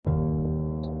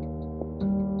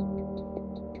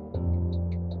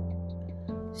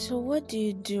So what do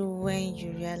you do when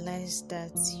you realize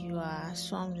that you are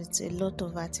swamped with a lot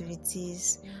of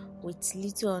activities with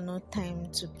little or no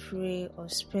time to pray or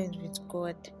spend with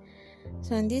God?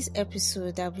 So in this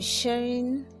episode, I'll be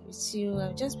sharing with you,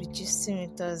 I'll just be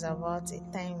gisting with us about a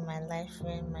time in my life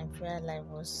when my prayer life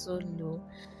was so low.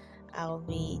 I'll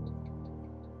be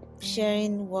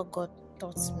sharing what God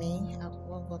taught me,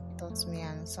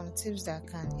 and some tips that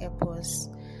can help us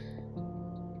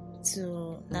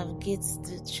to navigate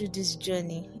through this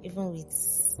journey, even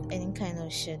with any kind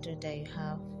of schedule that you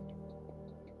have.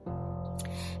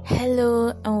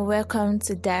 Hello and welcome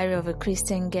to Diary of a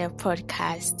Christian Girl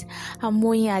podcast. I'm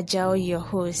Moyi Ajao, your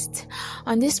host.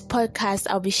 On this podcast,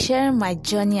 I'll be sharing my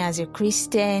journey as a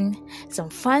Christian, some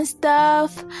fun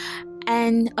stuff,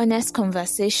 and honest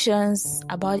conversations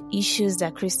about issues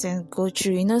that Christians go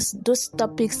through. You know, those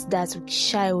topics that we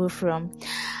shy away from.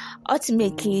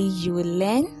 Ultimately, you will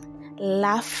learn,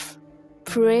 laugh,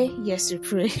 pray, yes, you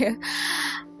pray,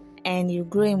 and you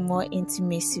grow in more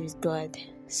intimacy with God.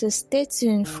 So stay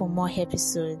tuned for more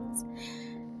episodes.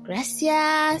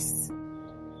 Gracias!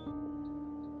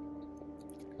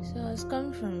 So I was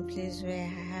coming from a place where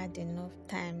I had enough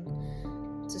time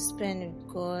to spend with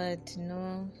God,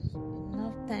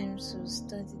 enough time to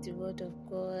study the Word of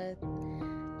God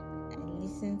and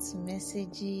listen to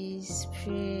messages,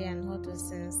 pray, and all those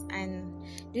things. And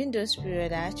during those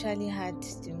periods, I actually had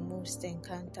the most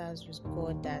encounters with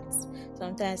God that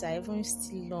sometimes I even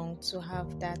still long to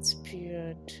have that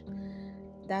period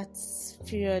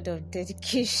of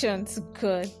dedication to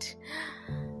God.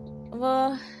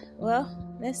 Well,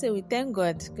 let's say we thank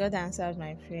God. God answered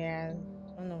my prayer.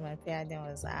 One of my prayer then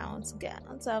was, I want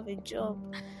to have a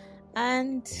job,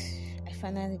 and I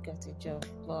finally got a job.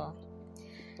 But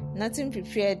nothing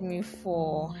prepared me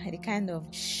for the kind of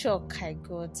shock I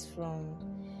got from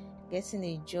getting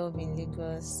a job in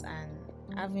Lagos and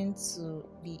having to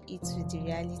be hit with the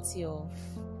reality of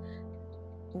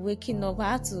waking up.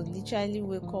 I had to literally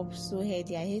wake up so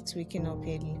early. I hate waking up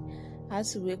early. I had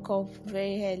to wake up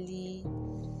very early,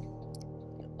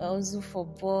 also for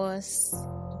bus,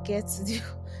 get to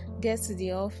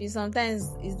the office.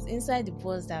 Sometimes it's inside the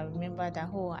bus that I remember that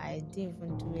I didn't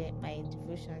even do my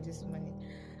devotion this morning,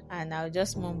 and I'll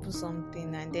just mumble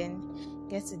something and then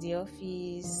get to the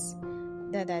office,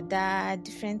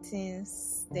 different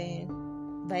things. Then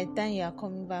by the time you are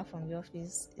coming back from the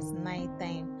office, it's night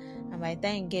time, and by the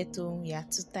time you get home, you are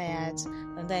too tired.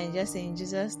 Sometimes you just say, in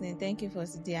Jesus' name, thank you for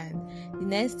today. And the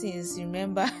next thing is,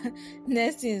 remember,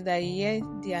 next thing is that you hear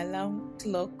the alarm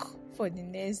clock for the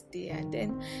next day, and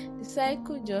then the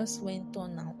cycle just went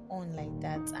on and on like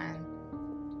that. And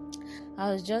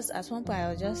at one point I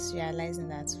was just realizing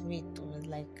that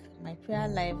my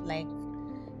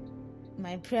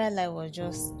prayer life was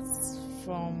just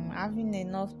from having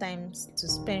enough time to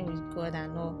spend with God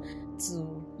and all,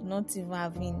 to not even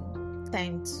having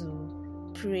time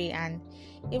to pray. And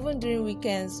even during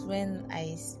weekends when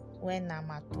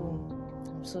I'm at home,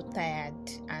 I'm so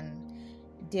tired, and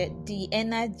the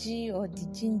energy or the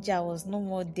ginger was no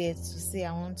more there to say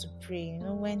I want to pray.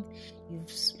 When you've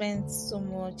spent so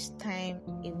much time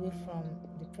away from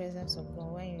the presence of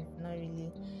God, when you've not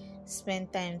really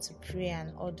spent time to pray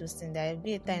and all those things, there will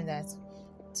be a time that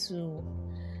to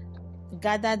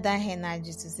gather that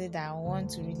energy to say that I want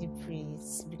to really pray,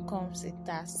 it becomes a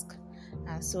task.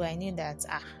 And so I knew that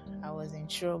I was in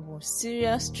trouble,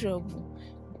 serious trouble,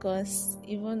 because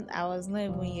I was not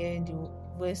even hearing the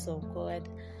voice of God.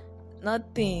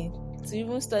 Nothing. To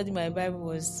even study my Bible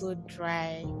was so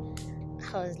dry.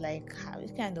 I was like,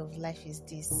 what kind of life is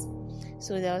this?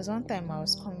 So there was one time I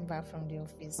was coming back from the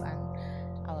office and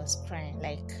I was crying.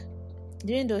 Like,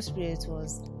 during those periods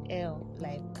was hell.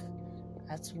 Like,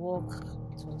 at work,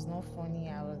 it was not funny.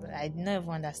 I did not even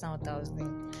understand what I was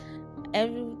doing.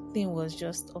 Everything was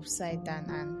just upside down,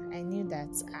 and I knew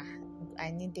that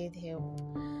I needed help.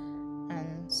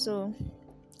 And so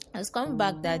I was coming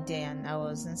back that day, and I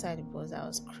was inside the bus. I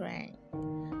was crying.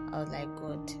 I was like,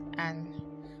 God. And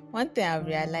one thing I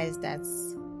realized that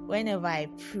whenever I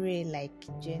pray, like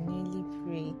genuinely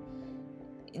pray,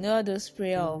 all those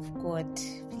prayer of God,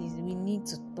 please, we need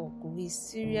to talk. We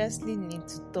seriously need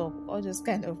to talk. All those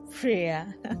kind of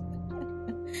prayer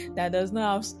that does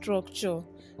not have structure.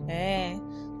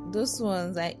 Those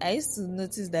ones, I used to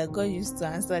notice that God used to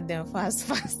answer them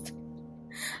fast.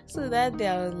 So that day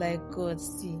I was like, God,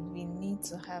 see, we need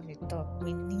to have a talk.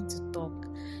 We need to talk,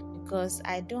 because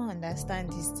I don't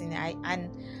understand this thing.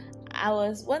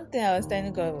 One thing I was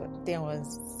telling God then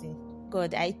was, see,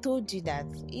 God, I told you that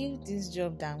if this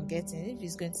job that I'm getting, if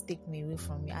it's going to take me away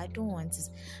from you, I don't want it.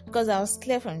 Because I was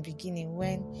clear from the beginning,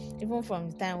 even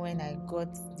from the time when I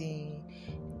got the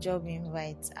job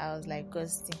invite, I was like, God,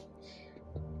 see,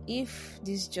 if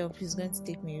this job is going to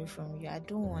take me away from you, I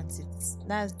don't want it.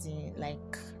 That's the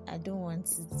like, I don't want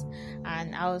it.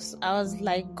 And I was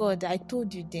like, God, I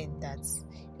told you then that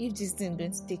if this thing is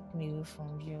going to take me away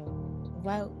from you,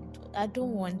 why? I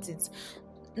don't want it.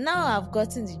 Now I've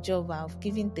gotten the job, I've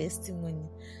given testimony.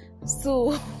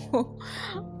 So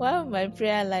why would my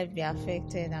prayer life be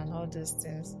affected and all those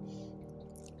things?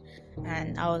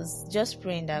 And I was just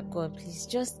praying that, God, please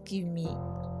just give me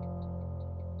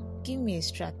a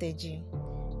strategy.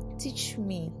 Teach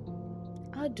me,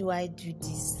 how do I do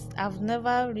this? I've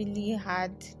never really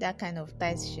had that kind of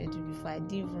tight schedule before. I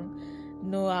didn't even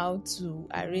know how to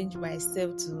arrange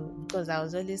myself because I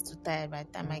was always too tired by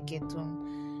the time I get home.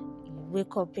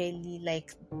 Wake up early,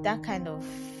 like that kind of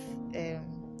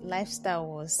lifestyle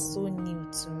was so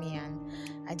new to me, and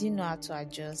I didn't know how to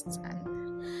adjust.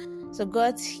 And so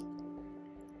God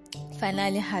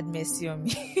finally had mercy on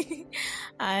me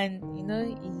and he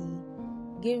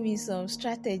gave me some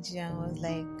strategy, and was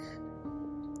like,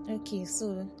 okay.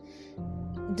 So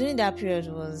during that period,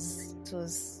 it was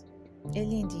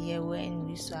early in the year when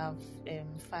we used to have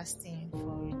fasting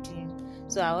for Redeem.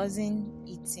 So I wasn't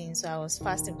eating, so I was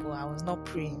fasting, but I was not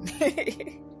praying.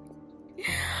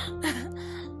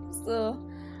 so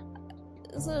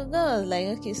God was like,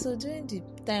 okay, so during the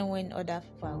time when other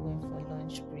people are going for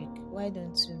lunch break, why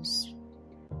don't you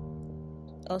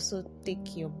also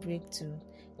take your break to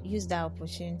use that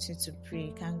opportunity to pray?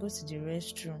 You can go to the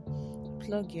restroom,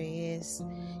 plug your ears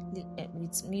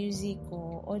with music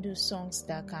or all those songs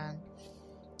that can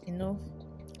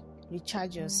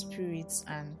recharge your spirits,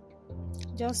 and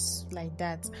just like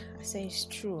that. I say it's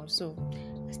true. So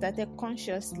I started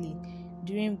consciously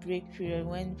during break period,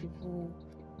 when people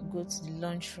go to the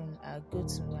lunchroom, I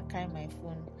carry my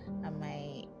phone and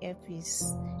my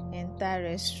earpiece, enter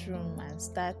restroom and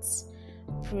start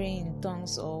praying in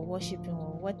tongues or worshiping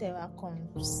or whatever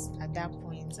comes at that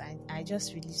point. I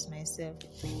just release myself.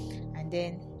 And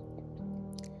then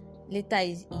later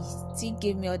he still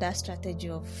gave me other strategy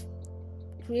of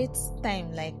create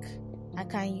time. Like,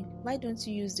 why don't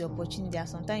you use the opportunity that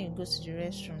sometimes you go to the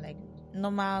restroom, like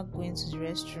normal going to the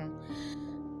restroom,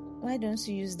 why don't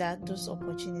you use those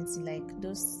opportunities, like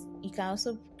those? You can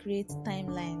also create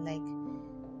timeline, like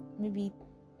maybe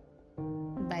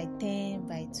by 10,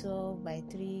 by 12, by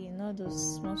 3,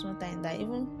 those small time, that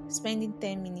even spending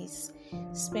 10 minutes,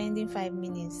 spending 5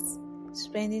 minutes,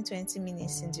 spending 20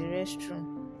 minutes in the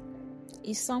restroom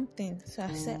is something. So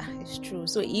I said, it's true.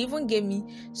 So he even gave me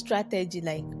strategy,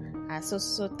 like at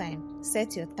so time,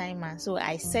 set your timer. So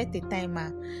I set a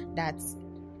timer that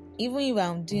even if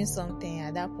I'm doing something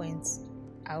at that point,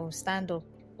 I will stand up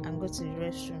and go to the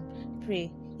restroom,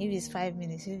 pray. If it's 5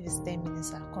 minutes, if it's 10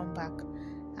 minutes, I'll come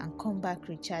back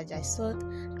recharge. I saw it,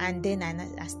 and then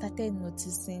I started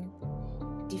noticing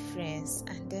difference,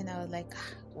 and then I was like,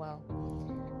 wow,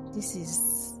 this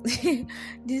is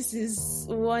this is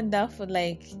wonderful.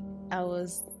 Like it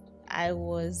was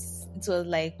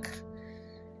like,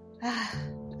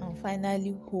 I'm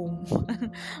finally home.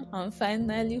 I'm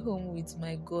finally home with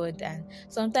my God. And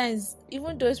sometimes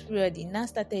even those periods, it now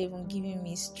started even giving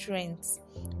me strength,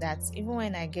 that even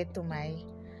when I get home, I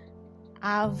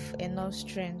have enough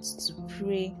strength to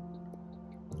pray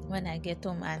when I get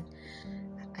home. And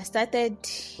I started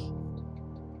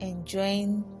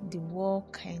enjoying the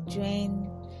work, enjoying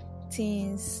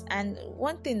things. And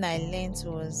one thing I learned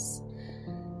was,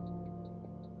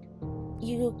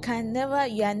 you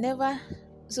are never.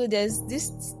 So there's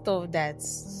this stuff that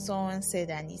someone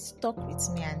said, and it stuck with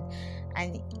me,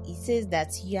 and it says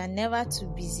that you are never too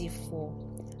busy for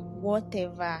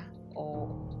whatever or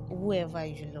whoever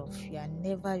you love. You are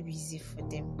never busy for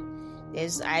them.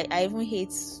 I even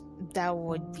hate that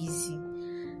word busy,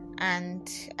 and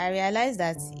I realized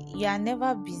that you are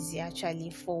never busy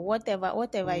actually for whatever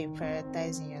you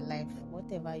prioritize in your life,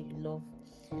 whatever you love,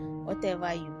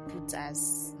 whatever you put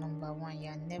as number one. You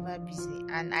are never busy.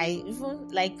 And I even,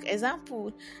 like,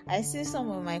 example, I see some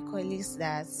of my colleagues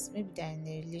that maybe they're in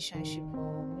a relationship,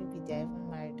 or maybe they're even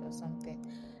married or something,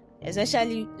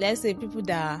 especially let's say people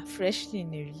that are freshly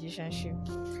in a relationship.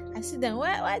 I see them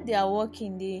while they are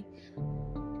working, they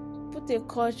put a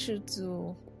call through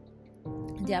to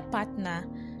their partner,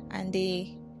 and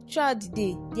they throughout the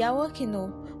day they are working,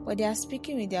 but they are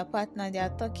speaking with their partner, they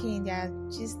are talking, they are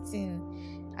gisting,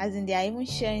 as in they are even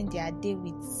sharing their day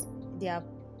with their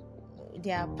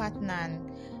partner,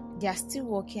 and they are still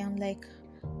working. I'm like,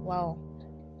 wow,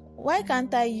 why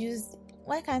can't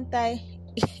I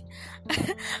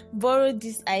borrow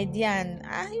this idea? And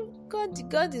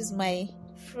God is my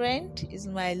friend, is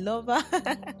my lover.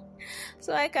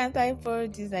 So why can't I borrow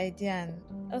this idea? And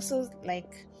also,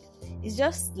 like, it's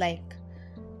just like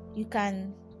you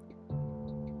can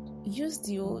you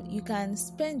can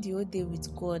spend the whole day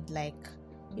with God. Like,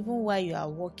 even while you are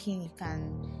working, you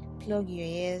can plug your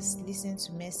ears, listen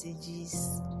to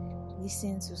messages,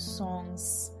 listen to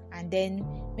songs, and then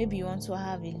maybe you want to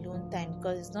have alone time,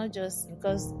 because it's not just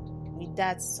because with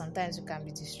that sometimes you can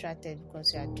be distracted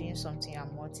because you are doing something, you are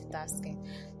multitasking.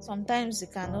 Sometimes you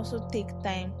can also take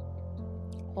time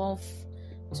off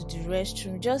to the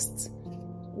restroom. Just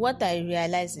what I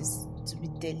realize is to be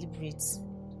deliberate.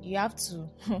 You have to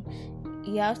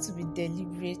you have to be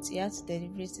deliberate. You have to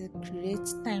deliberately create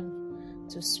time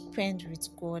to spend with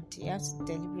God. You have to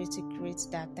deliberately create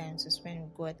that time to spend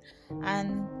with God.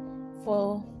 And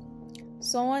for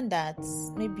someone that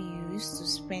maybe you used to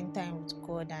spend time with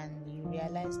God and you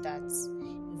realize that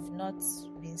you've not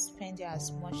been spending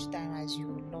as much time as you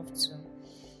would love to,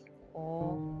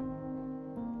 or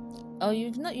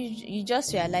you've not you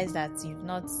just realize that you've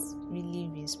not really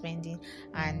been spending,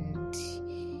 and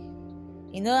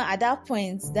at that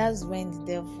point, that's when the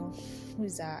devil, who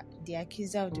is the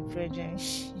accuser of the brethren,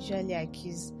 usually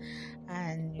accuse,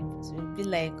 and it will be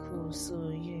like, oh, so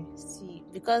you see,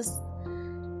 because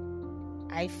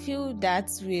I feel that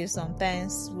way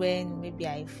sometimes when maybe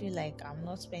I feel like I'm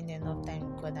not spending enough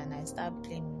time with God, and I start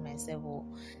blaming myself or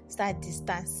start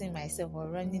distancing myself or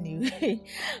running away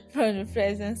from the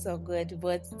presence of God.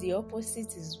 But the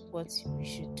opposite is what we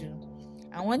should do.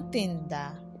 And one thing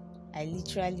that I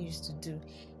literally used to do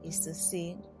is to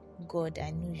say, God,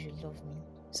 I know you love me.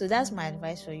 So that's my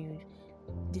advice for you.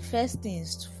 The first thing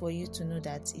is for you to know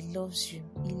that He loves you.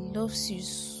 He loves you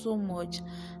so much,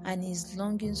 and He's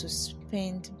longing to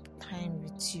spend time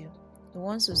with you. He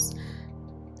wants to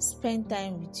spend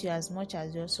time with you as much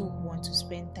as you also want to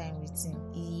spend time with Him.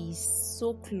 He is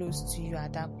so close to you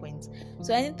at that point.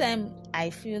 So anytime I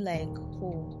feel like,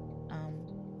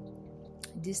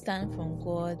 distant from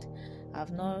God,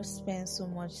 I've not spent so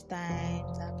much time,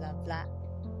 blah blah blah,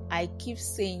 I keep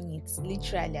saying it.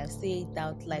 Literally, I say it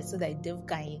out loud so that the devil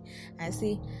can hear. I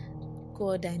say,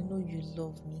 God, I know you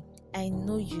love me. I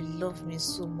know you love me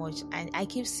so much. And I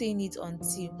keep saying it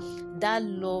until that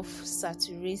love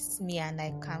saturates me and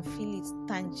I can feel it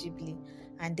tangibly.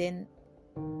 And then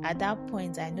at that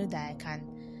point, I know that I can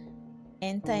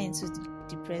enter into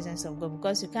the presence of God,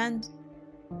 because you can't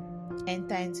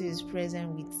enter into His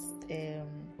presence with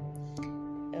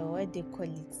what they call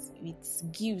it, with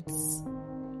guilt.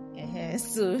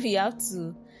 So you have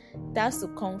to, that's to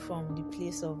come from the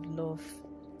place of love.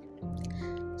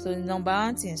 So the number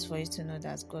one thing is for you to know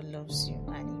that God loves you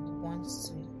and He wants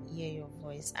to hear your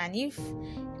voice. And if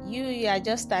you are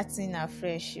just starting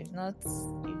afresh, you are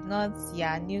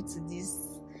new to this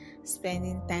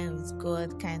spending time with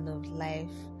God kind of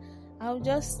life,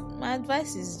 my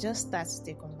advice is just start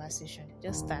the conversation.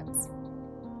 Just start.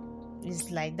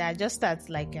 It's like that. Just start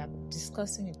like you're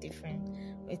discussing with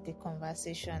a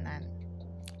conversation, and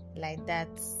like that,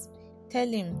 tell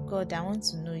Him, God, I want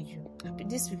to know you.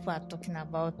 These people are talking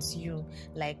about you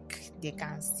like they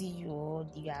can see you or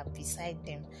you are beside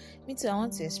them. Me too, I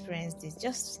want to experience this.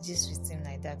 Just with Him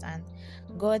like that, and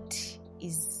God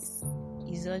is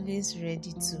always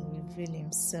ready to reveal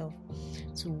Himself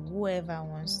to whoever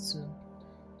wants to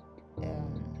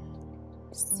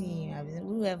see Him,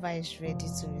 whoever is ready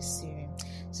to receive Him.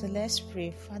 So let's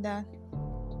pray. Father,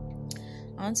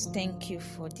 I want to thank You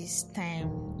for this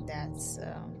time that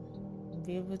we'll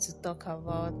be able to talk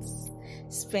about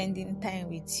spending time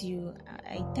with You.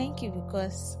 I thank You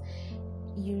because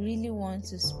You really want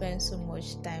to spend so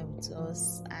much time with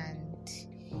us, and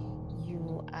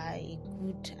You are a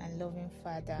good and loving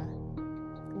Father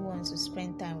who wants to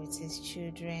spend time with His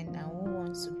children and who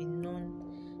wants to be known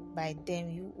by them,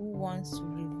 who wants to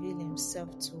reveal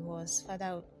Himself to us.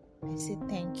 Father, I say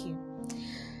thank You.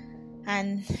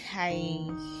 And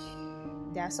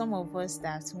there are some of us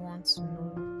that want to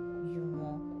know You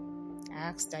more. I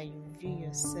ask that You reveal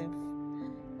Yourself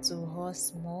to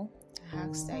us more. I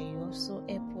ask that You also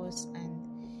help us and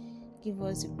give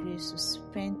us the grace to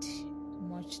spend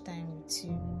much time with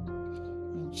You.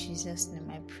 In Jesus' name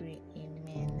I pray,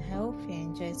 amen. I hope you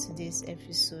enjoyed today's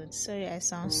episode. Sorry I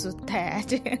sound so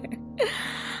tired.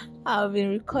 I've been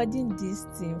recording this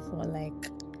thing for like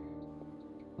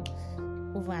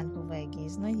over and over again.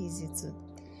 It's not easy to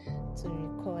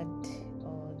record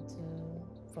or do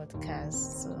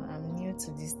podcasts, so I'm new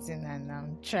to this thing and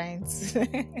I'm trying to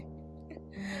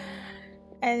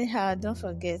anyhow, don't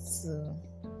forget to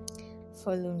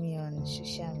follow me on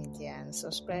social media and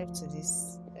subscribe to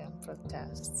this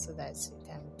podcast so that you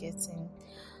can be getting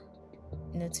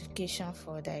notification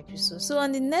for the episode. So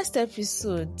on the next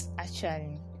episode,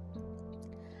 actually,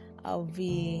 I'll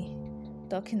be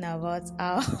talking about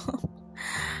how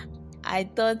I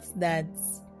thought that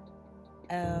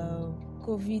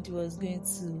COVID was going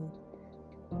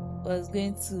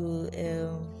to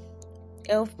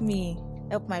help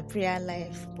my prayer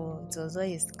life, but it was all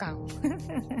a scam.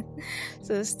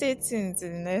 So stay tuned to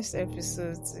the next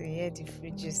episode to hear the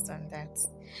full gist on that.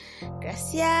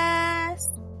 Gracias.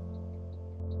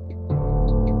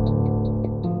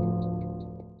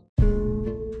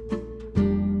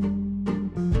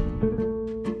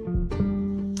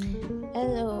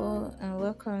 Hello and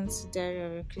welcome to Diary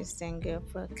of a Christian Girl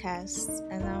podcast,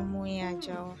 and I'm Moya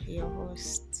Jao, your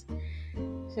host.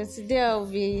 So today I'll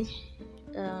be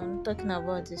talking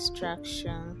about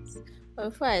distractions.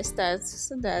 But before I start,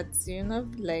 so that you'll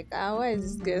not be like, why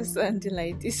is this girl sounding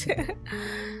like this?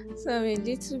 So I'm a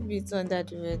little bit under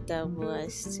the weather, but I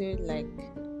still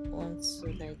want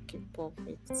to keep up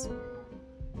with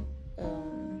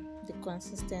the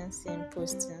consistency in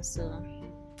posting. So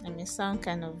I may sound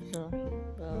kind of low,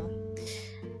 but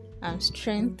I'm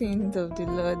strengthened of the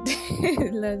Lord.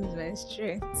 The Lord is my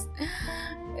strength.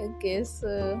 Okay,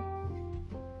 so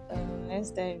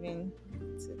let's dive in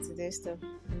to today's topic.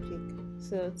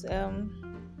 So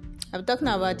I'm talking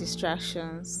about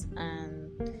distractions, and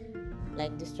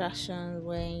distractions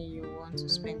when you want to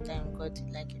spend time with God.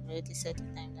 Like you've already set the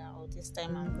time that this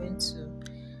time I'm going to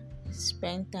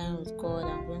spend time with God,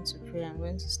 I'm going to pray, I'm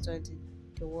going to study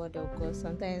the word of God.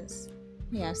 Sometimes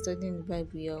when you're studying the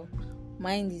Bible, your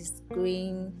mind is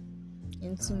going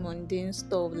into mundane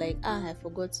stuff, I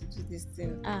forgot to do this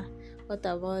thing, what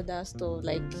about that stuff?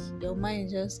 Your mind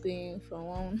is just going from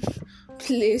one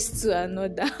place to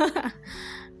another.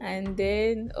 And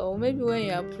then, or maybe when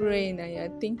you are praying and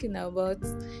you're thinking about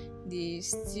the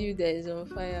stew that is on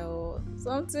fire or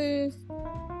something.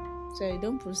 Sorry,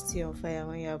 don't put stew on fire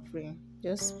when you're praying,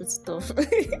 just put stuff.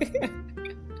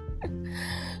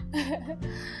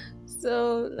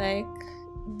 So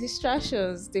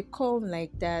distractions, they come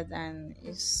like that, and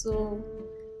it's so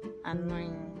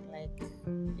annoying, a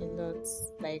lot.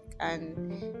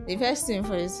 And the first thing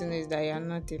for you to know is that you're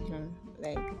not alone.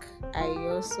 I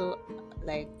also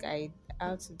I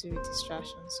have to do with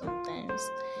distractions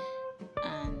sometimes,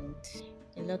 and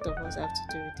a lot of us have to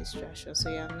do with distractions.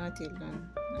 So you're not alone,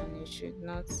 and you should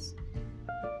not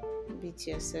beat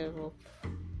yourself up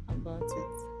about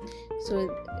it. So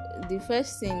the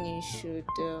first thing you should,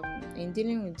 in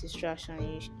dealing with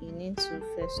distraction, you need to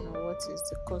first know what is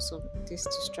the cause of this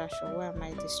distraction. Why am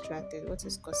I distracted? What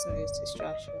is causing this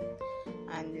distraction?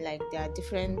 And there are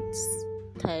different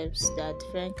types, there are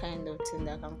different kind of things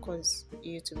that can cause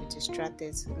you to be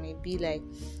distracted. So maybe you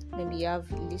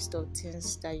have a list of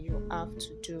things that you have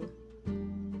to do,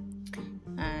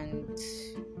 and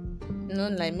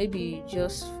maybe you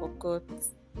just forgot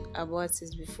about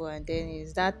it before, and then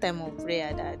it's that time of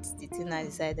prayer that the thing has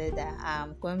decided that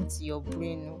I'm coming to your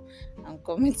brain, I'm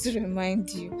coming to remind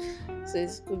you. So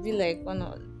it could be one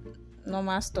of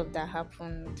normal stuff that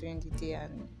happened during the day,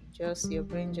 and just your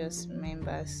brain just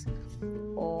remembers.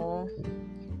 Or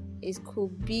it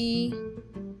could be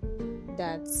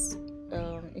that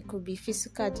it could be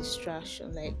physical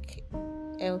distraction,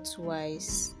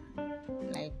 health-wise,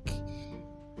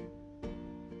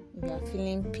 you are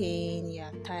feeling pain, you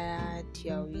are tired,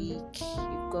 you are weak,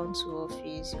 you've gone to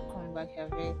office, you come back, you are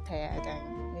very tired,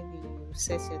 and maybe you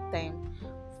set your time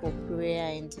for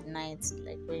prayer in the night,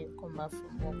 when you come back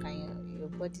from work, and your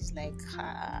body's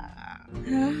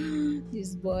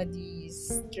this body is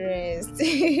stressed,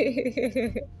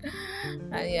 and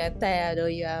you are tired, or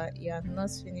you are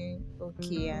not feeling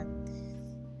okay, and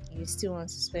you still want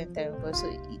to spend time with God. So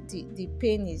the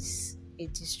pain is a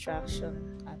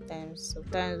distraction at times.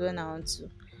 Sometimes when I want to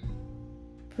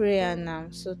pray and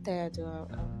I'm so tired, or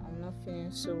I'm not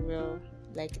feeling so well,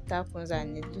 it happens,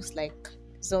 and it looks like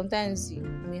sometimes you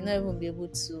may not even be able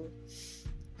to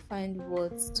find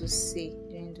words to say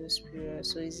during those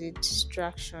periods. So it's a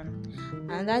distraction,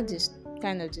 and that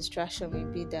kind of distraction may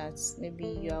be that maybe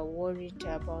you are worried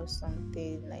about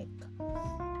something,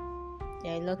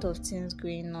 there are a lot of things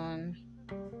going on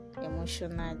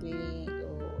emotionally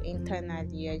or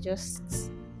internally. You're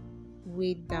just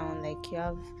weighed down, you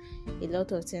have a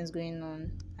lot of things going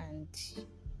on, and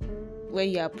when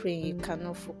you are praying, you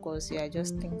cannot focus. You are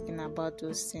just thinking about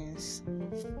those things.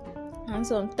 And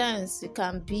sometimes it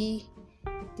can be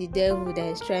the devil that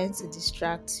is trying to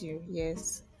distract you.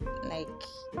 Yes,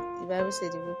 the Bible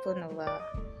said the weapon of our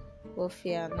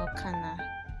warfare are not carnal.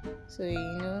 So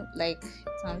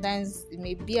sometimes you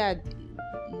may be at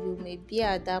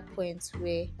that point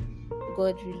where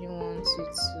God really wants you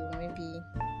to maybe,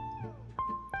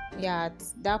 at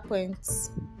that point,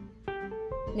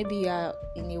 maybe you are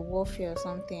in a warfare or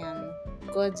something, and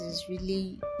God is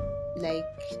really like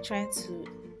trying to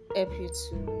help you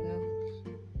to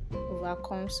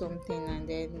overcome something, and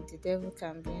then the devil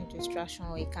can bring distraction,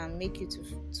 or it can make you to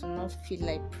not feel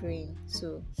like praying.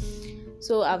 So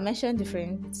I've mentioned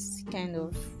different kind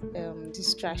of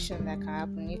distraction that can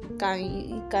happen. You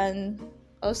can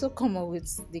also come up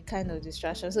with the kind of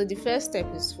distraction. So the first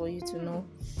step is for you to know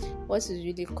what is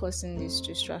really causing this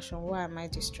distraction. Why am I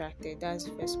distracted? That's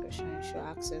the first question you should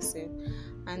ask yourself.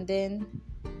 And then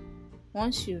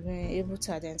once you've been able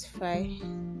to identify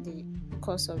the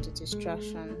cause of the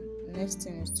distraction, the next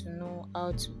thing is to know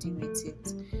how to deal with it.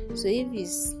 So if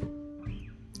it's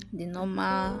the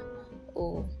normal,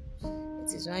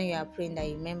 it is when you are praying that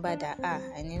you remember that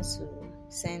I need to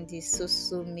send this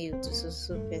so mail to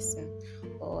so person,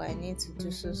 or I need to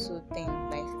do so thing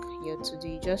like your to do.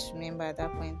 You just remember at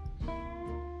that point.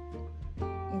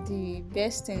 The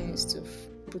best thing is to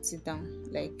put it down.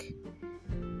 Like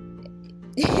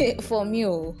for me,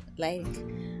 if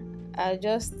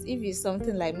it's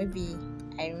something like maybe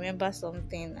I remember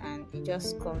something and it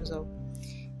just comes up,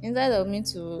 instead of me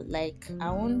to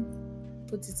I won't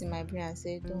put it in my brain and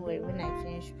say, don't worry, when I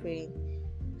finish praying,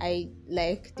 I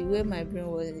like the way my brain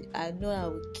was, I know I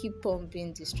will keep on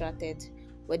being distracted.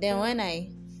 But then when I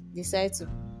decide to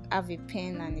have a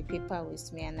pen and a paper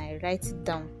with me and I write it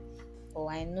down,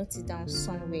 or I note it down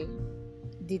somewhere,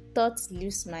 the thought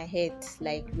leaves my head,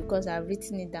 because I've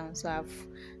written it down, so I've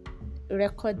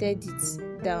recorded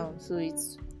it down, so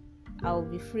I'll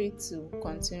be free to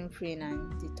continue praying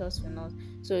and the thoughts will not.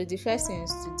 So the first thing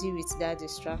is to deal with that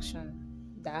distraction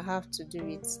that have to do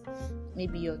with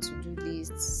maybe your to-do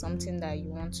list, something that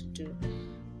you want to do,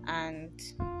 and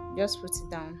just put it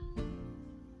down.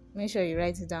 Make sure you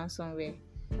write it down somewhere,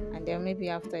 and then maybe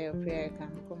after your prayer you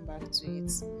can come back to it,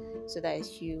 so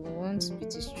that you won't be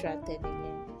distracted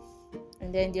again.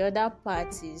 And then the other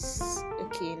part is,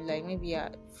 okay, like maybe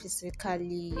you're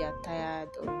tired,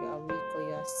 or you're weak, or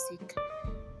you're sick,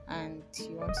 and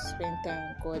you want to spend time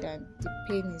with God, and the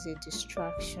pain is a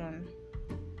distraction.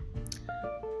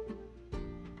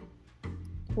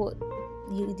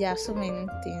 There are so many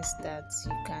things that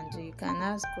you can do. You can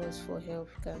ask God for help.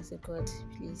 You can say, God,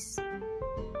 please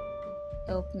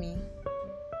help me,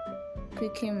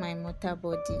 quicken my mortal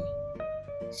body,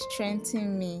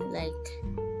 strengthen me,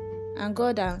 and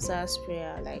God answers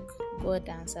prayer. God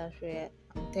answers prayer.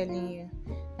 I'm telling you,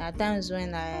 there are times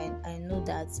when I know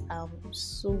that I'm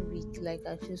so weak,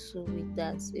 I feel so weak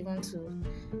that even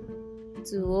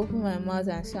to open my mouth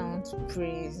and say I want to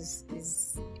pray is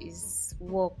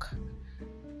work.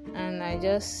 And I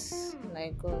just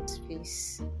God,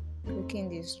 please quicken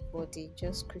this body,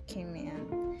 just quicken me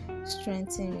and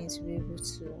strengthen me to be able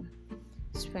to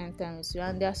spend time with you.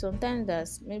 And there are sometimes that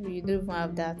maybe you don't even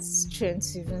have that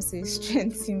strength to even say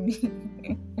strengthen me.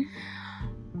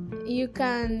 You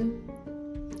can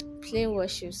play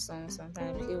worship songs.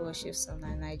 Sometimes I play worship song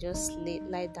and I just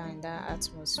lie down in that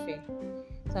atmosphere.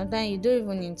 Sometimes you don't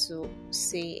even need to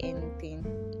say anything.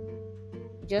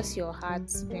 Just your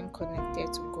heart being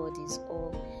connected to God is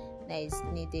all that is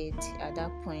needed at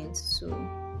that point. So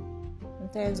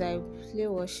sometimes I play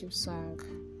worship songs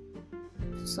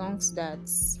that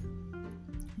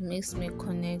makes me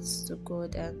connect to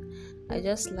God, and I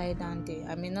just lie down there.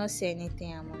 I may not say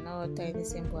anything, I may not utter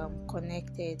anything, but I'm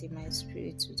connected in my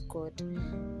spirit with God,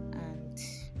 and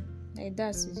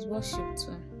that is worship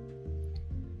too.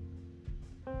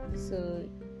 So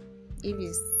if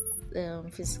it's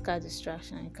physical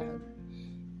distraction, you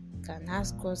can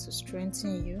ask God to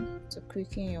strengthen you, to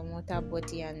quicken your mortal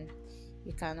body, and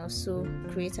you can also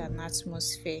create an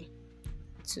atmosphere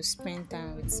to spend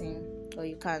time with Him. Or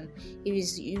you can, if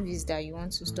it's that you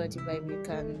want to study Bible, you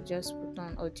can just put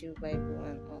on audio Bible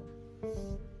and all.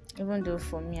 Even though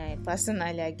for me, I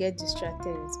get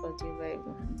distracted with audio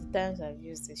Bible. The times I've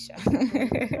used it,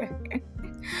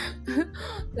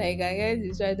 I get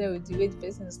distracted with the way the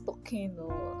person is talking,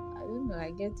 or I don't know,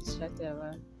 I get distracted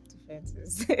about different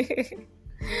things.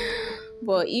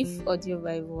 But if audio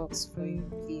Bible works for you,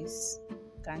 please,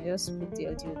 you can just put the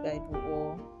audio Bible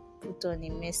or put on a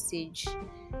message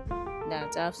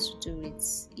that has to do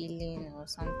with healing or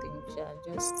something,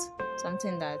 just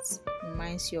something that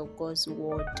reminds you of God's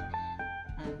word,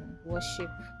 and worship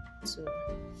to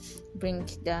bring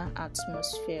that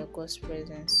atmosphere of God's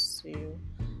presence to you.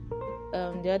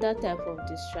 The other type of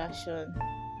distraction,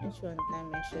 which one did I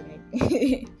mention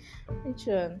it? Which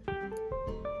one?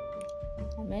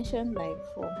 I mentioned 4.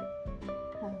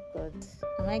 Oh God,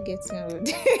 am I getting old?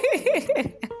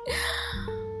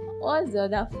 What's the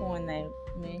other one I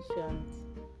mentioned?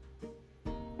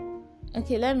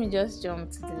 Okay, let me just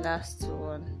jump to the last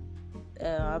one,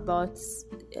 about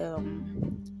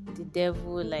the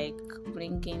devil like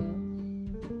bringing.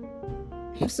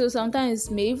 So sometimes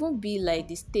it may even be like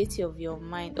the state of your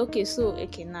mind. Okay,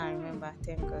 now I remember,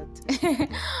 thank God.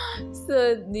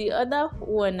 So the other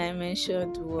one I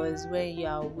mentioned was when you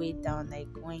are way down, like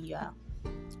when you are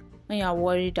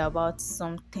worried about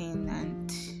something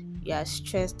and you are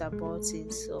stressed about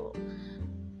it. So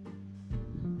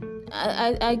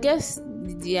I guess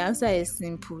the answer is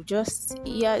simple. Just,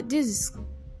 this is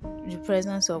the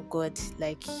presence of God.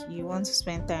 Like, you want to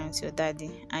spend time with your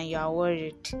daddy and you are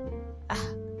worried.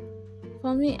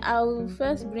 For me, I will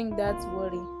first bring that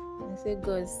worry and say,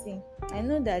 God, see, I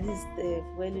know that this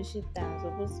fellowship time I'm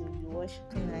supposed to be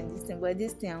worshiping and this thing, but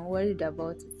this thing I'm worried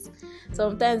about it.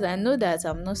 Sometimes I know that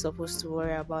I'm not supposed to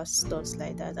worry about stuff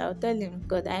like that. I'll tell him,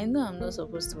 God, I know I'm not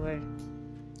supposed to worry,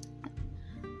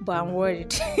 but I'm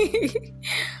worried.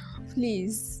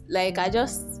 Please, like, I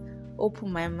just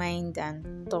open my mind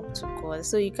and talk to God.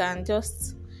 So you can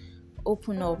just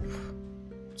open up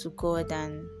to God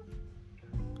and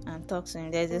talk to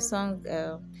him. There's a song,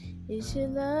 it's your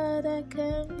Lord I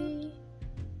can be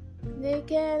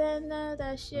naked and not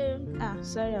ashamed.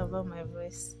 Sorry about my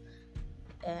voice.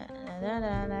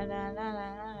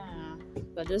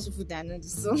 But those people that know the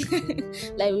song,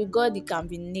 like, with God you can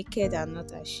be naked and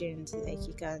not ashamed. Like,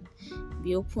 you can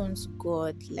be open to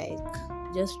God, like,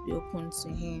 just be open to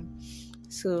him.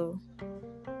 So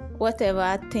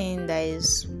whatever thing that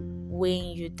is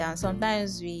weighing you down,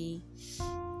 sometimes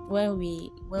when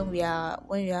we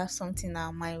have something in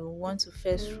our mind, we want to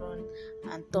first run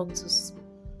and talk to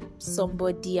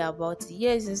somebody about it.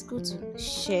 Yes, it's good to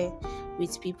share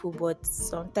with people, but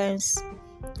sometimes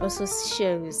also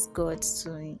share with God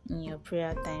too in your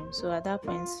prayer time. So at that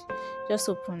point, just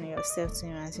open yourself to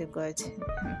him and say, God,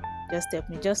 just help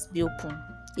me. Just be open.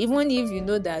 Even if you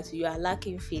know that you are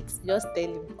lacking faith, just tell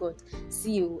him, God,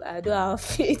 see, I don't have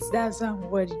faith, that's why I'm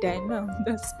worried. I know I'm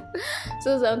not.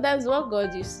 So sometimes what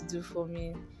God used to do for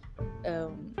me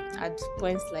at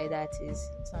points like that is,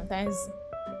 sometimes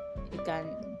he can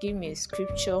give me a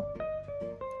scripture,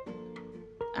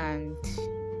 and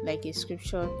like a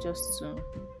scripture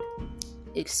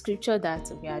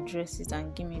that will address it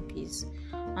and give me peace.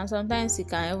 And sometimes he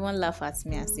can even laugh at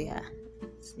me and say,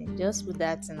 just put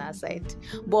that thing aside.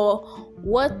 But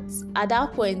what at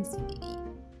that point,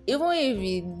 even if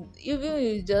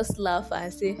you just laugh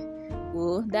and say,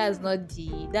 oh, that's not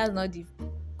the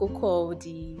cocoa of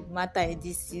the matter in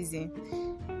this season,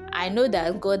 I know that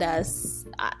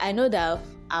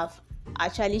I've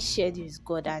actually shared with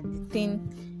God, and the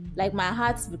thing, like, my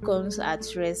heart becomes at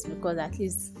rest because at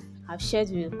least I've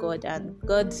shared with God, and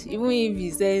God, even if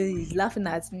he says he's laughing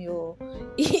at me or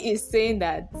he is saying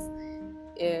that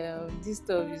this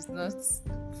stuff is not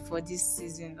for this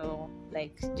season, or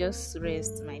like, just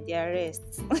rest, my dear,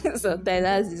 rest. Sometimes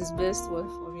that's his best word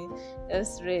for me,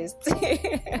 just rest.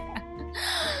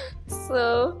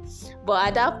 So, but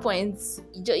at that point,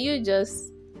 you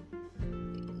just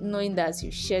knowing that you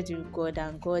shared with God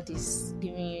and God is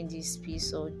giving you this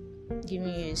peace, or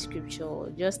giving you a scripture, or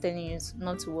just telling you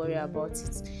not to worry about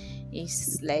it,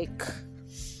 it's like,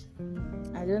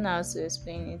 I don't know how to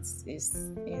explain it. It's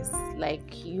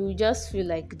like you just feel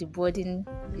like the burden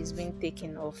is being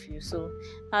taken off you. So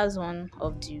that's one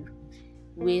of the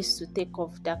ways to take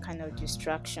off that kind of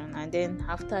distraction. And then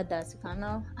after that,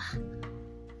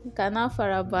 you can now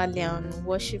farabalẹ̀ and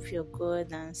worship your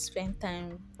God and spend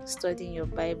time studying your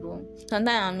Bible. Sometimes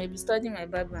I may be studying my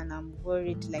Bible and I'm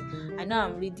worried. Like, I know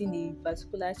I'm reading a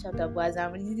particular chapter, but as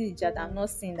I'm reading the chapter, I'm not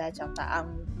seeing that chapter.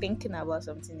 I'm thinking about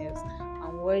something else.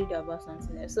 I'm worried about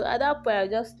something else. So at that point, I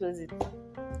just close it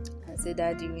and say,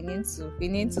 Daddy, we need to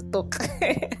talk.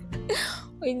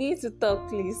 We need to talk,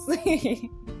 please.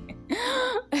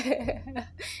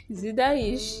 Is it that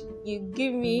you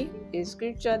give me a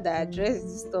scripture that addresses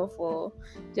this stuff, or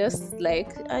just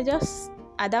like, at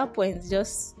that point,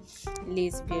 just lay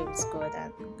it bare with God,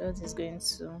 and God is going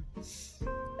to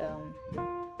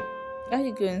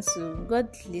God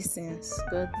listens,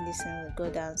 God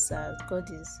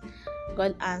answers,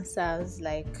 God answers,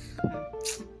 like,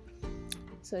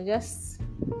 so just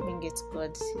bring it to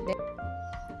God.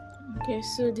 Okay,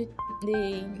 so the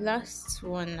last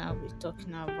one I'll be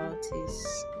talking about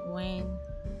is when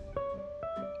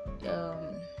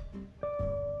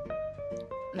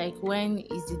when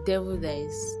is the devil that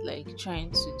is like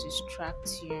trying to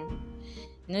distract you.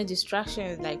 Distraction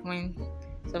is like when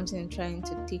something trying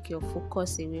to take your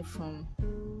focus away from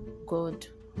God,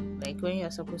 like when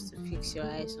you're supposed to fix your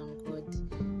eyes on God.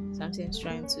 something's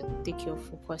trying to take your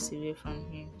focus away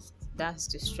from him. That's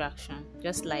distraction.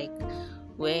 Just like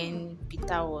when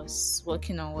Peter was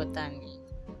walking on water and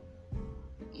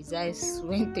his eyes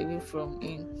went away from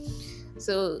him.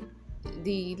 So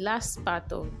the last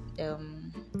part of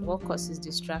what causes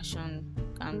distraction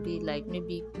can be like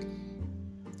maybe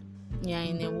you're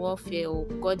in a warfare, or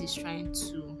God is trying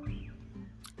to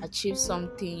achieve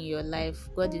something in your life.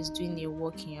 God is doing a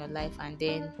work in your life, and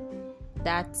then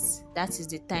that is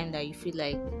the time that you feel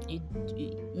like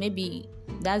maybe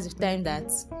that's the time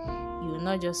that you will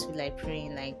not just feel like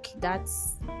praying. Like that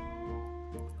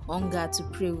hunger to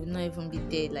pray will not even be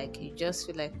there. Like you just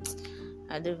feel like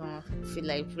I don't even feel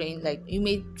like praying. Like you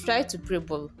may try to pray,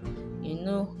 but in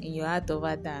your heart of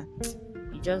heart that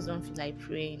you just don't feel like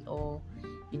praying, or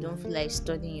you don't feel like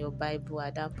studying your Bible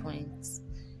at that point,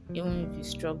 even if you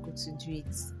struggle to do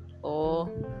it, or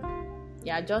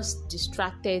you are just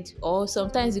distracted. Or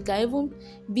sometimes you can even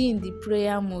be in the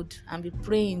prayer mode and be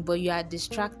praying, but you are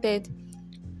distracted.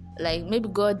 Like maybe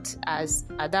God has,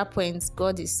 at that point,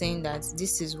 God is saying that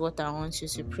this is what I want you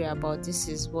to pray about, this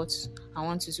is what I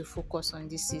want you to focus on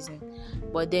this season,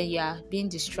 but then you are being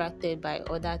distracted by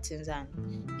other things, and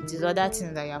it is other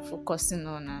things that you are focusing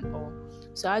on and all.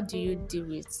 So how do you deal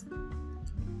with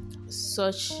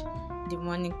such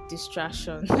demonic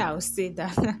distraction? I would say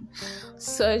that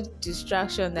such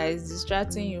distraction that is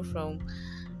distracting you from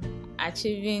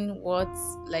achieving what,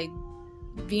 like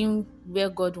being where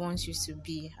God wants you to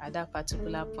be at that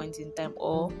particular point in time,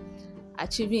 or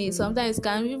achieving it. Sometimes it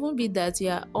can even be that you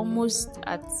are almost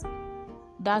at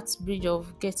that bridge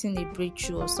of getting a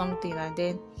breakthrough or something, and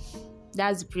then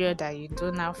that's the period that you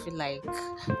don't now feel like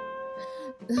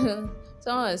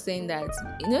someone was saying that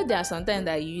there are sometimes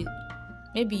that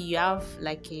maybe you have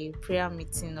like a prayer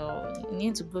meeting, or you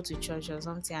need to go to church or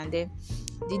something, and then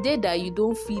the day that you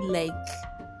don't feel like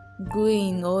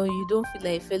going, or you don't feel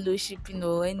like fellowshipping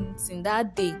or anything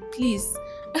that day, please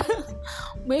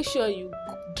make sure you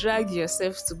drag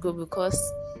yourself to go, because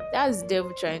that's the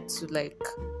devil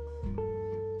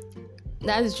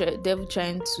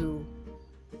trying to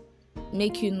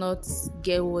make you not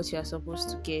get what you are supposed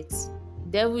to get.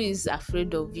 Devil is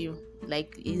afraid of you.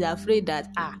 Like he's afraid that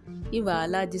if I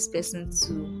allow this person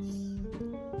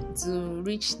to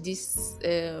reach this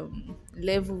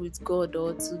level with God,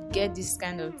 or to get this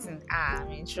kind of thing, I'm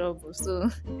in trouble. So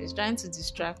he's trying to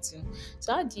distract you.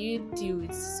 So how do you deal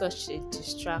with such a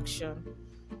distraction?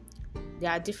 There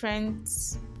are different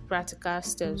practical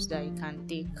steps that you can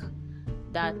take.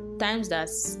 That times that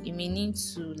you may need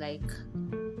to like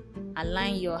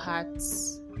align your heart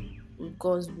with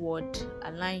God's word,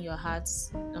 align your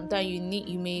hearts. Sometimes you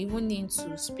may even need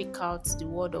to speak out the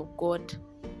word of God.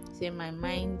 Say, my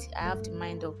mind, I have the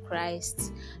mind of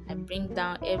Christ. I bring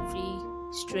down every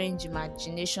strange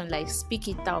imagination. Like speak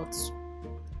it out.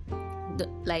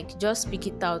 Like just speak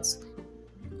it out.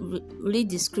 Read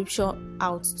the scripture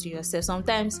out to yourself.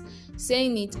 Sometimes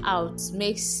saying it out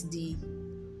makes the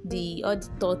all the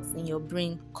thoughts in your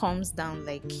brain comes down.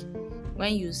 Like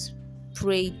when you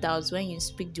pray it out, when you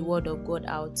speak the word of God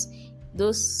out,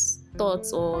 those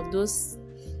thoughts or those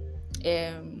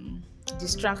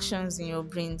distractions in your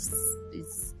brain, it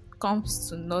comes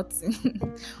to nothing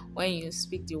when you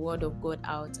speak the word of God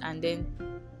out. And then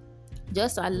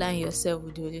just align yourself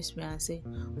with the Holy Spirit and say,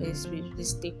 Holy Spirit,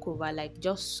 please take over. Like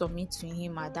just submit to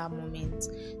him at that moment.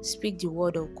 Speak the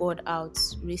word of God out.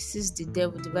 Resist the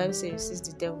devil. The Bible says resist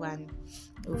the devil and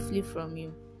he will flee from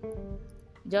you.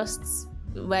 Just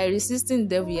by resisting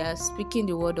the devil, you are speaking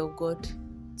the word of God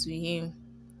to him.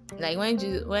 Like when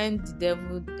the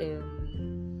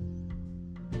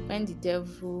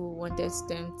devil wanted to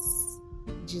tempt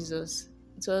Jesus,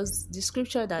 it was the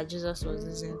scripture that Jesus was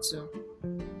using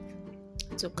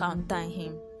to counter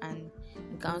him. And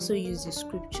you can also use the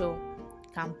scripture.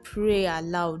 You can pray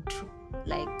aloud,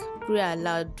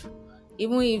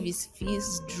 even if it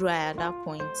feels dry at that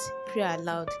point. Pray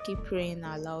aloud, keep praying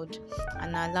aloud,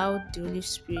 and allow the Holy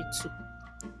Spirit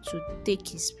to take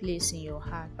his place in your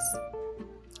heart.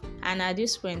 And at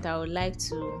this point, I would like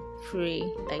to pray.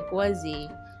 Like, what's the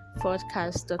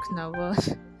podcast talking about?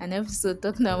 An episode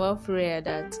talking about prayer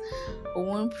that we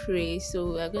won't pray.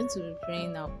 So we are going to be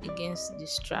praying now against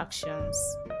distractions.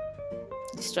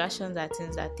 Distractions are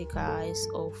things that take our eyes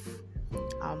off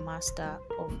our Master,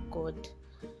 of God.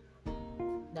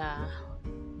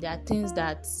 There are things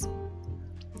that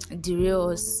derail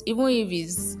us, even if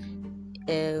it's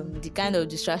the kind of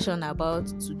distraction about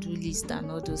to-do list and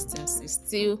all those things. It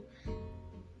still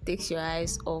takes your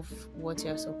eyes off what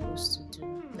you're supposed to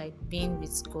do, like being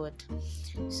with God.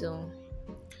 So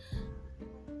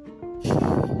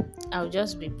I'll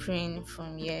just be praying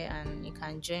from here, and you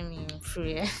can join me in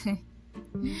prayer.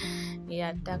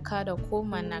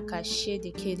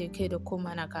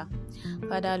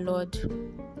 Father Lord,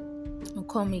 we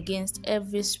come against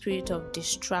every spirit of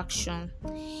distraction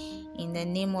in the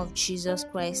name of Jesus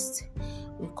Christ.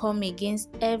 We come against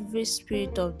every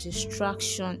spirit of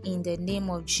distraction in the name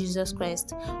of Jesus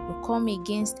Christ. We come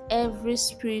against every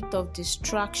spirit of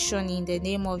distraction in the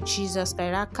name of Jesus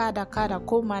Christ.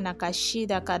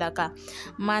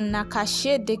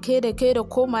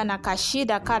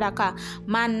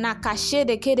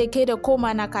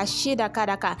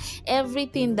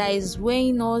 Everything that is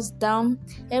weighing us down,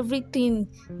 everything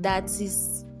that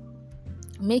is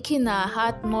making our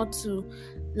heart not to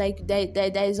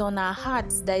that is on our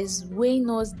hearts, that is weighing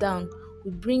us down,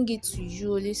 we bring it to you,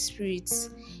 Holy Spirit.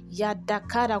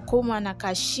 Yadakara komana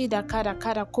kashida kara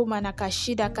kara komana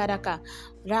kashida karaka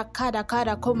rakada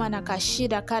kara komana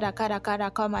kashida kara kara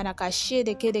kara komana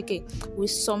kashide kedeke. We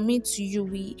submit to you.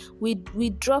 We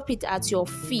drop it at your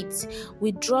feet.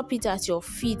 We drop it at your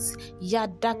feet.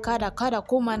 Yadakara kara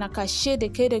komana kashide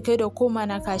kedeke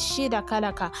komana kashida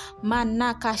karaka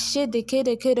manaka shede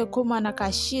kedeke komana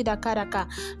kashida karaka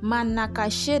manaka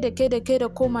shede kedeke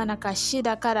komana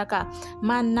kashida karaka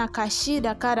manaka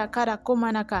shida kara kara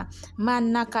komanaka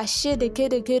manaka shede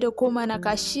kedeke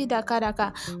komanaka shida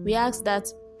karaka. We ask that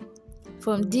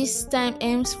from this time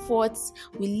henceforth,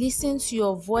 we listen to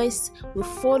your voice, we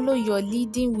follow your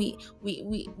leading,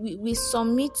 we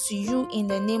submit to you in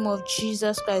the name of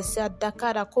Jesus Christ.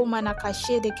 Yadakara komana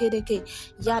kashede kedeke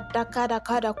yadakara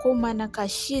kara komana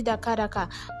kashida karaka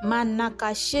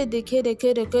manaka shede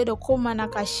kedeke komana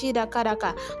kashida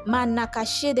karaka manaka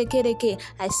shede kedeke.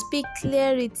 I speak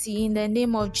clarity in the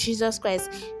name of Jesus Christ.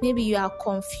 Maybe you are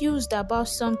confused about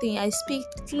something. I speak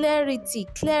clarity.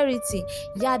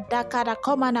 Yadakara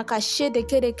komanaka shede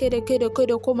kede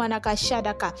komanaka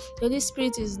shadaka. The Holy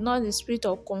Spirit is not the spirit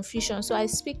of confusion, so I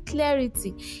speak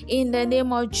clarity in the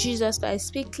name of Jesus. I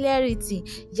speak clarity.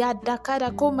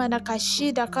 Yadakara komanaka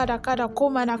shida kara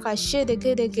komanaka shede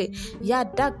kede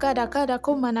yadakara kara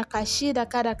komanaka shida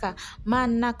karaka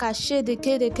manaka shede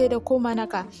kede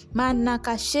komanaka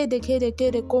manaka shede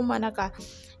kede komanaka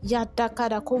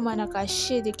yadakara komanaka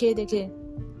shede kede.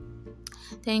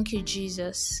 Thank you,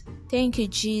 Jesus. Thank you,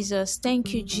 Jesus.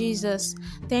 Thank you, Jesus.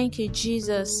 Thank you,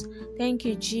 Jesus. Thank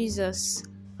you, Jesus.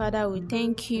 Father, we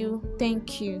thank you.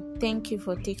 Thank you. Thank you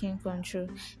for taking control.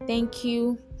 Thank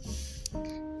you.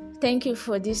 Thank you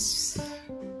for this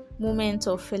moment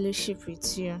of fellowship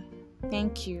with you.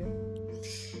 Thank you.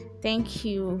 Thank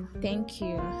you. Thank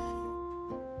you.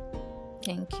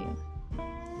 Thank you.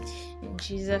 In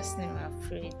Jesus' name I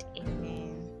prayed. Amen.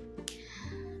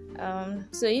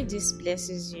 So if this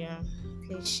blesses you,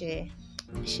 please share.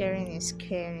 Sharing is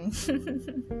caring.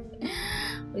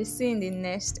 We'll see you in the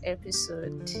next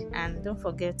episode, and don't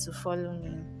forget to follow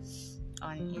me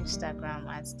on Instagram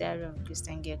at Diary of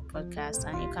Christian Girl Podcast.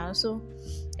 And you can also,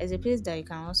 there's a place that you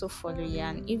can also follow here.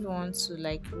 And if you want to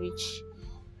reach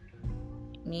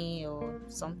me or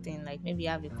something, maybe you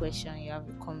have a question, you have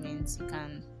a comment, you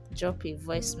can drop a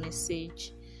voice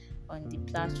message on the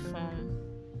platform,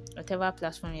 whatever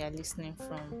platform you are listening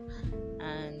from,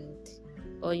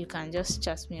 or you can just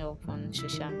chat me up on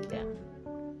social media.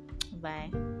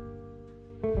 Bye.